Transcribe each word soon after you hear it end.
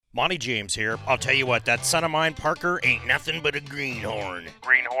Monty James here. I'll tell you what, that son of mine, Parker, ain't nothing but a greenhorn.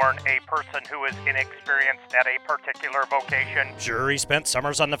 Greenhorn, a person who is inexperienced at a particular vocation. Sure, he spent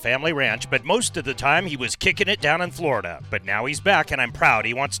summers on the family ranch, but most of the time he was kicking it down in Florida. But now he's back, and I'm proud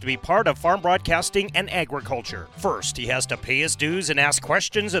he wants to be part of farm broadcasting and agriculture. First, he has to pay his dues and ask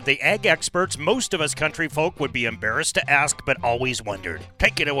questions of the ag experts most of us country folk would be embarrassed to ask, but always wondered.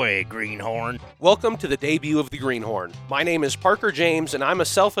 Take it away, Greenhorn. Welcome to the debut of the Greenhorn. My name is Parker James, and I'm a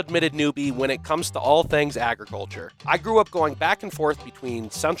self-admitted newbie when it comes to all things agriculture. I grew up going back and forth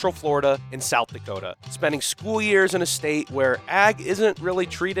between Central Florida and South Dakota, spending school years in a state where ag isn't really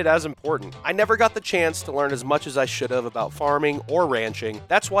treated as important. I never got the chance to learn as much as I should have about farming or ranching.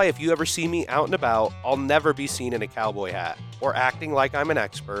 That's why if you ever see me out and about, I'll never be seen in a cowboy hat or acting like I'm an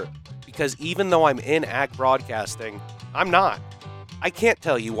expert, because even though I'm in ag broadcasting, I'm not. I can't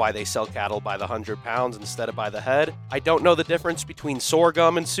tell you why they sell cattle by the 100 pounds instead of by the head. I don't know the difference between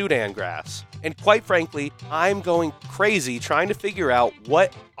sorghum and Sudan grass. And quite frankly, I'm going crazy trying to figure out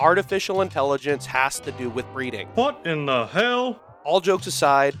what artificial intelligence has to do with breeding. What in the hell? All jokes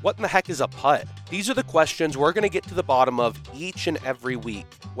aside, what in the heck is a putt? These are the questions we're going to get to the bottom of each and every week.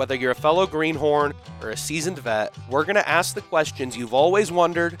 Whether you're a fellow greenhorn or a seasoned vet, we're going to ask the questions you've always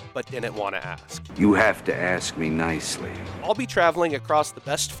wondered but didn't want to ask. You have to ask me nicely. I'll be traveling across the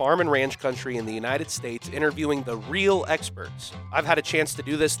best farm and ranch country in the United States, interviewing the real experts. I've had a chance to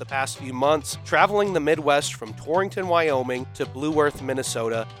do this the past few months, traveling the Midwest from Torrington, Wyoming to Blue Earth,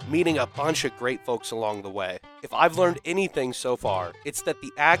 Minnesota, meeting a bunch of great folks along the way. If I've learned anything so far, it's that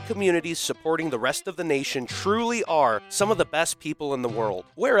the ag communities supporting the rest of the nation truly are some of the best people in the world.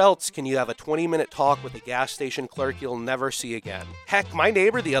 Where else can you have a 20-minute talk with a gas station clerk you'll never see again? Heck, my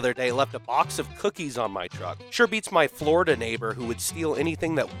neighbor the other day left a box of cookies on my truck. Sure beats my Florida neighbor who would steal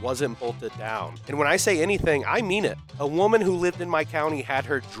anything that wasn't bolted down. And when I say anything, I mean it. A woman who lived in my county had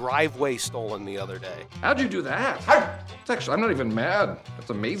her driveway stolen the other day. How'd you do that? I'm not even mad.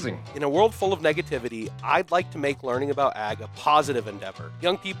 That's amazing. In a world full of negativity, I'd like to make learning about ag a positive endeavor.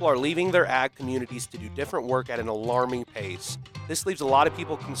 Young people are leaving their ag communities to do different work at an alarming pace. This leaves a lot of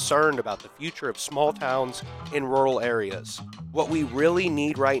people concerned about the future of small towns in rural areas. What we really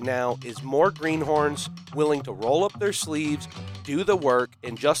need right now is more greenhorns willing to roll up their sleeves, do the work,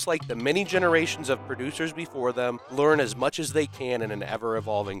 and just like the many generations of producers before them, learn as much as they can in an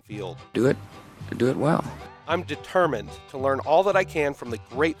ever-evolving field. Do it well. I'm determined to learn all that I can from the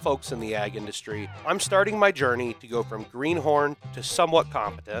great folks in the ag industry. I'm starting my journey to go from greenhorn to somewhat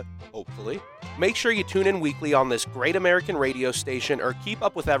competent, hopefully. Make sure you tune in weekly on this great American radio station or keep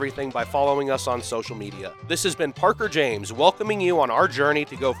up with everything by following us on social media. This has been Parker James welcoming you on our journey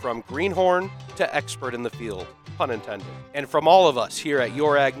to go from greenhorn to expert in the field, pun intended. And from all of us here at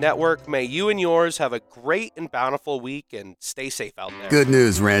Your Ag Network, may you and yours have a great and bountiful week and stay safe out there. Good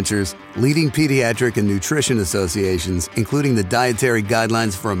news, ranchers. Leading pediatric and nutrition associations, including the Dietary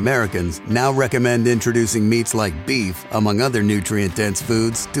Guidelines for Americans, now recommend introducing meats like beef, among other nutrient-dense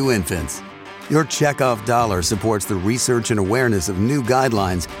foods, to infants. Your checkoff dollar supports the research and awareness of new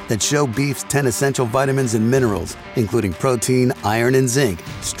guidelines that show beef's 10 essential vitamins and minerals, including protein, iron, and zinc,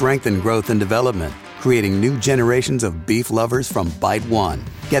 strengthen growth and development, creating new generations of beef lovers from Bite One.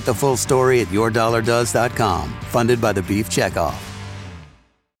 Get the full story at yourdollardoes.com, funded by the Beef Checkoff.